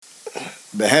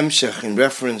Behemshech, in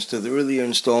reference to the earlier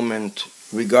installment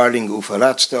regarding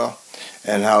Ufaratzta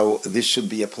and how this should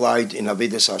be applied in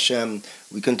Avodas Hashem,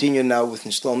 we continue now with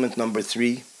installment number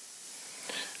 3,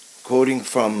 quoting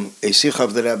from a Sikh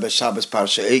of the Rebbe, Shabbos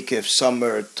Parsha Eikev,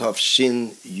 Summer Tov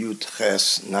Yud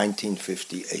Ches,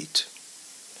 1958.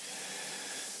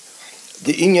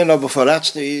 The inyan of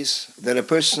Ufaratzta is that a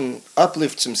person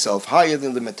uplifts himself higher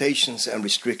than limitations and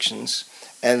restrictions,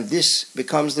 and this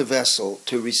becomes the vessel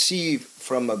to receive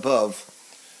from above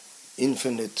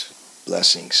infinite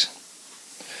blessings.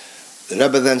 The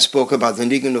Rebbe then spoke about the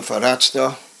Nigun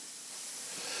Ufaratzta,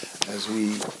 as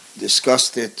we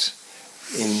discussed it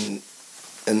in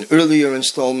an earlier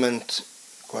installment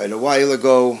quite a while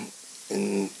ago,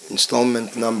 in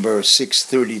installment number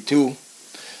 632.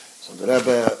 So the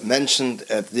Rebbe mentioned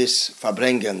at this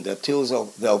Farbrengen that till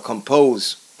they'll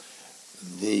compose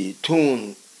the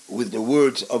tune with the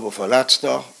words of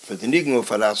Ufaratzta, for the Nigun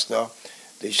Ufaratzta,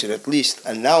 they should at least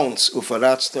announce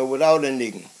Ufaratzta without a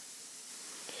Nigun.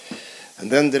 And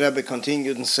then the Rebbe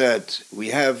continued and said, we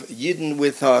have Yidden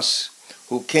with us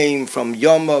who came from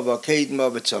Yoma, Vakedma,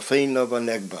 V'Tzafeina,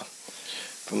 V'Negba,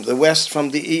 from the west,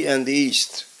 from the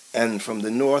east, and from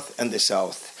the north and the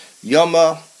south.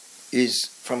 Yoma is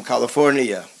from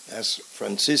California, as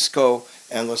Francisco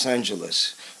and Los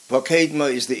Angeles.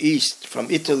 Vakedma is the east, from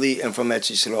Italy and from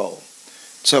Eretz Yisrael.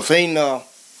 Tzafeina,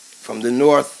 from the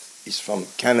north, is from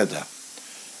Canada.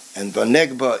 And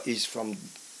V'Negba is from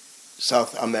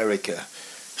South America.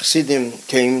 Chassidim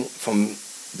came from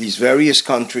these various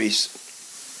countries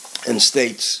and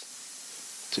states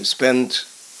to spend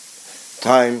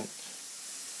time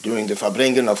during the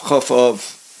Farbrengen of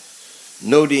Chofov,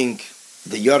 noting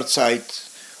the yahrzeit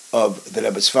of the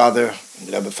Rebbe's father,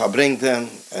 the Rebbe Farbrengen,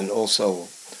 and also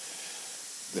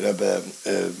the Rebbe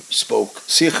spoke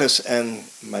Sichos and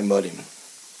Maimorim.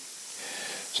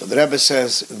 So the Rebbe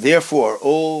says, therefore,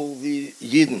 all the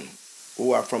Yidden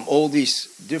who are from all these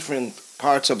different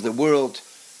parts of the world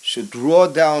should draw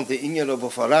down the inyan of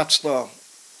Ufaratzta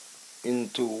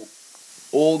into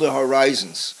all the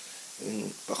horizons,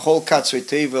 in the whole Katzvei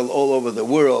Tevel all over the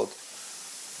world,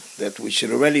 that we should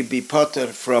already be pater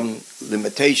from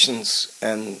limitations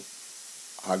and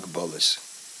hagbolas.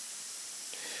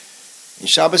 In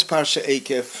Shabbos Parsha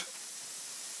Eikev,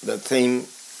 that same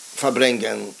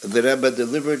Farbrengen, the Rebbe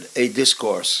delivered a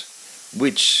discourse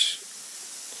which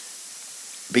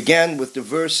began with the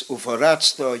verse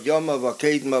Ufaratzta Yoma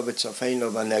Vakedma V'Tzafeina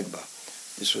V'Negba.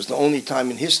 This was the only time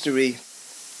in history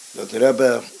that the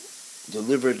Rebbe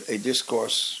delivered a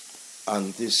discourse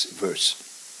on this verse.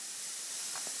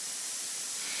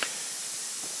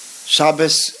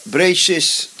 Shabbos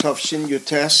Breishis Tavshin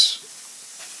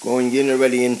Yutes, going in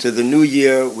already into the new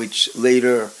year, which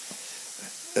later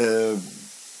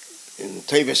in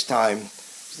Teves time,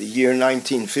 the year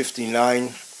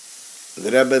 1959,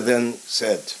 the Rebbe then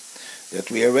said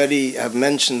that we already have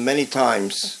mentioned many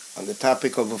times on the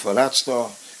topic of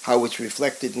Ufaratzta, how it's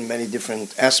reflected in many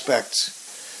different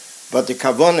aspects. But the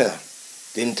kavanah,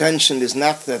 the intention is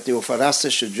not that the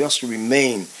Ufaratzta should just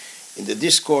remain in the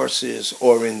discourses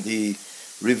or in the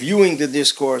reviewing the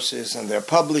discourses and their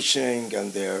publishing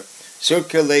and their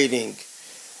circulating,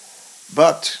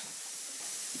 but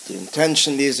the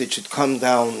intention is it should come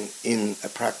down in a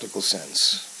practical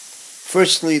sense.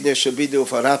 Firstly, there should be the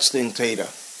Ufaratzta in Torah,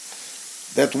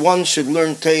 that one should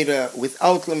learn Torah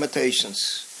without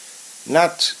limitations,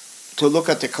 not to look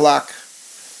at the clock,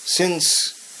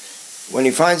 since when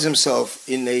he finds himself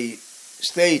in a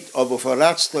state of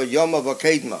Ufaratzta Yoma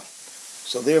Vakedma,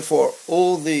 so therefore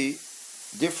all the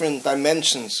different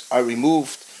dimensions are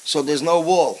removed, so there's no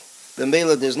wall.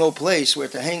 B'meila, there's no place where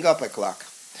to hang up a clock.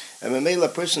 And b'meila, a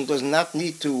person does not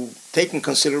need to take in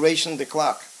consideration the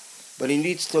clock, but he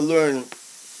needs to learn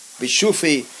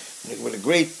Bishufi with a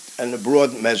great and a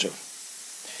broad measure.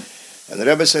 And the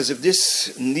Rebbe says if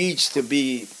this needs to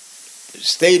be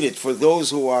stated for those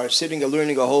who are sitting and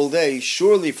learning a whole day,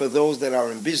 surely for those that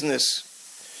are in business,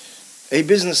 a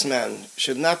businessman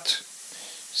should not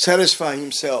satisfy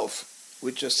himself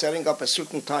with just setting up a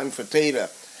certain time for Torah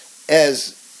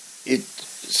as it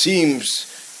seems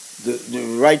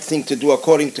the right thing to do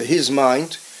according to his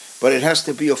mind, but it has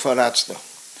to be Ufaratzta.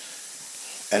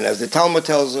 And as the Talmud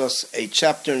tells us, a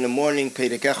chapter in the morning,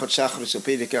 Perek Echad Shachris or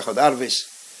Perek Echad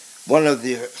Arvis, one of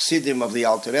the Chassidim of the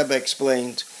Alter Rebbe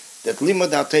explained that Limud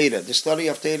HaTorah, the study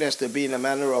of Torah, has to be in a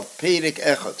manner of Perek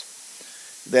Echad,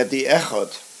 that the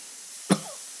Echad,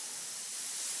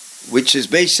 which is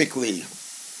basically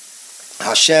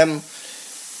Hashem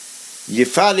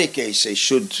Yifarikese,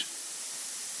 should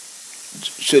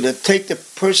take the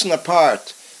person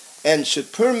apart and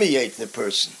should permeate the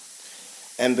person.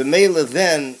 and b'meila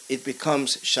then it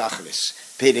becomes shachris.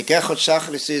 Perek Echad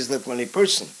shachris is that when a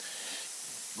person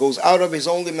goes out of his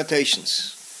own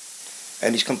limitations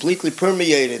and is completely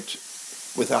permeated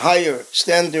with a higher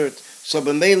standard, so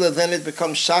b'meila then it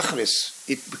becomes shachris.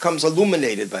 It becomes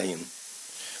illuminated by him.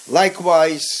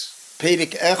 Likewise,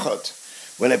 Perek Echad,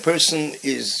 when a person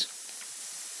is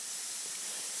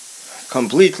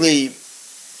completely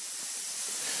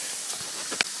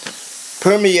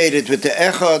permeated with the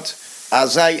Echad,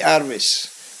 Azai Arvis,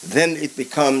 then it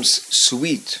becomes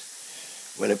sweet.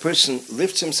 When a person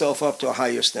lifts himself up to a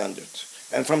higher standard.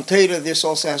 And from Torah, this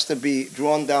also has to be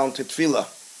drawn down to Tefillah.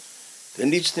 There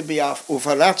needs to be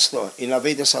ufaratzto in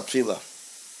Avedas HaTefillah.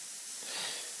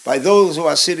 By those who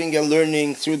are sitting and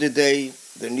learning through the day,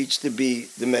 there needs to be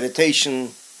the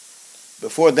meditation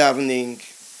before davening,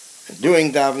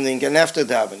 during davening, and after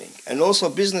davening. And also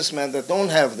businessmen that don't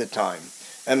have the time.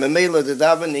 And Memela, the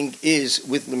davening is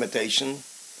with limitation.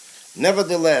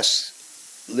 Nevertheless,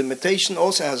 limitation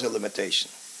also has a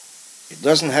limitation. It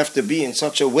doesn't have to be in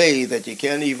such a way that you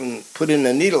can't even put in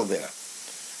a needle there.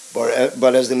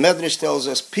 But as the Medrash tells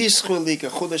us, Pischu li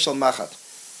kechudesh al machat.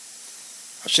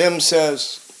 Hashem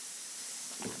says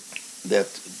that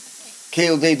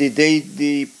Keil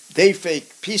they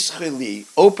fake Pischu li,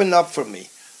 open up for me.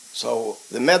 So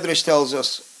the Medrash tells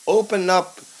us, open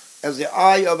up as the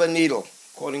eye of a needle,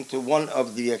 according to one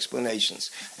of the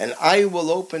explanations. And I will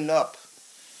open up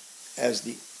as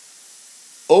the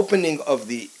opening of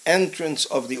the entrance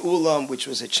of the Ulam, which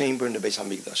was a chamber in the Beis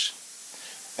HaMikdash.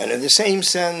 And in the same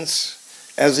sense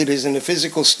as it is in the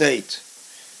physical state,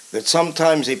 that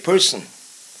sometimes a person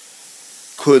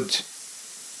could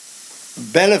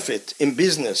benefit in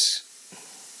business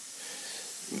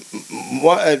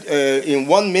in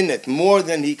 1 minute more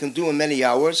than he can do in many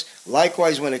hours.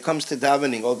 Likewise, when it comes to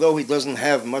davening, although he doesn't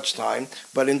have much time,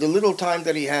 but in the little time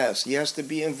that he has to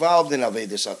be involved in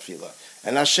Avedas HaTefillah.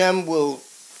 And Hashem will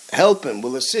help him,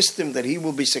 will assist him that he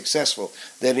will be successful,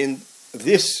 that in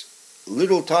this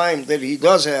little time that he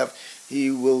does have,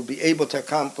 he will be able to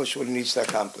accomplish what he needs to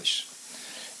accomplish.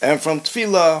 And from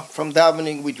Tefillah, from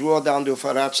davening, we draw down to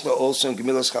Faratzna also in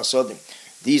Gemilas Chasodim.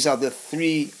 These are the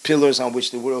 3 pillars on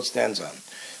which the world stands on.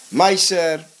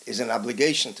 Meiser is an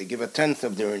obligation to give a 10th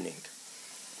of the earning.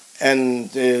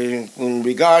 And in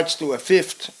regards to a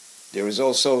 5th, there is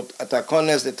also a takon,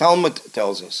 as the Talmud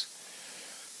tells us.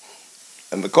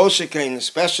 And Bekoshekain,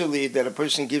 especially that a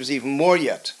person gives even more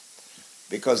yet.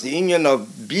 Because the inyan of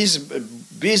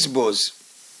bizbuz,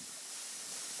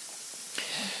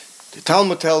 the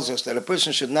Talmud tells us that a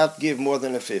person should not give more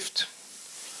than a 5th.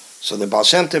 So the Baal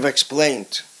Shem Tov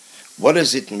explained, what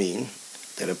does it mean?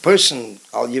 That a person,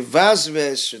 al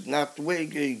yivazvez, should not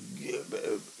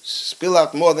spill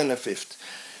out more than a 5th.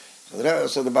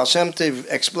 So the Baal Shem Tov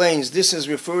explains, this is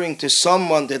referring to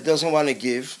someone that doesn't want to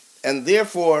give, and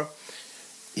therefore,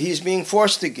 he's being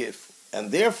forced to give. And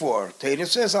therefore, Torah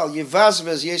says, al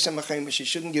yivazvez yesem achemish, he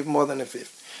shouldn't give more than a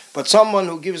 5th. But someone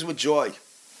who gives with joy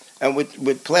and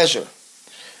with pleasure,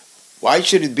 why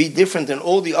should it be different than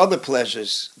all the other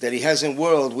pleasures that he has in the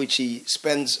world, which he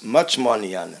spends much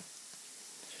money on?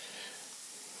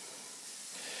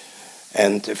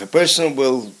 And if a person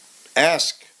will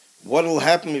ask, what will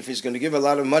happen if he's going to give a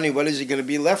lot of money, what is he going to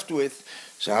be left with?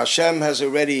 So Hashem has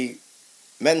already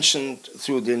mentioned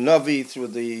through the Navi, through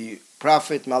the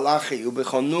prophet Malachi,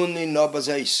 Ubechonuni no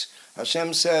bazeis.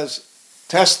 Hashem says,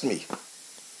 test me,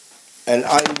 and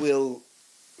I will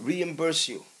reimburse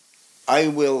you. I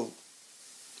will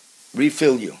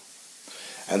refill you.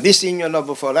 And this inyan of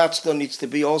Ufaratzto needs to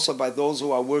be also by those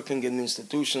who are working in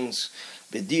institutions,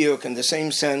 b'diuk, in the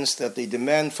same sense that they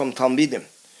demand from Talmidim.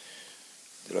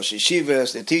 The Rosh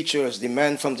Yeshivas, the teachers,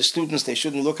 demand from the students they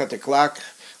shouldn't look at the clock.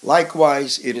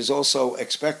 Likewise, it is also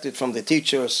expected from the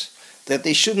teachers that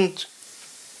they shouldn't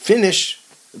finish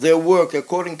their work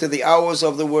according to the hours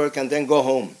of the work and then go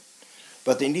home.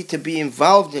 But they need to be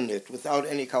involved in it without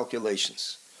any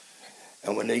calculations.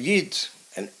 And when a Yid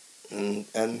and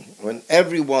when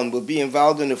everyone will be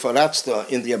involved in the Faratzta,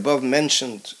 in the above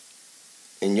mentioned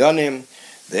in Yonim,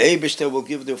 the Eibishter will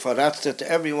give the Faratzta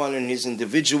to everyone in his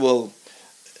individual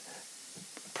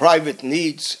private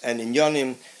needs, and in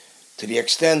Yonim to the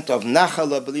extent of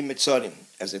Nachala B'li Mitzarim,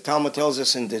 as the Talmud tells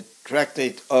us in the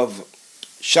tractate of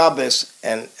Shabbos,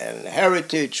 and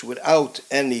heritage without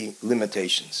any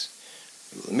limitations.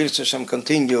 We will Mitzvah Hashem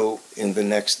continue in the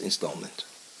next installment.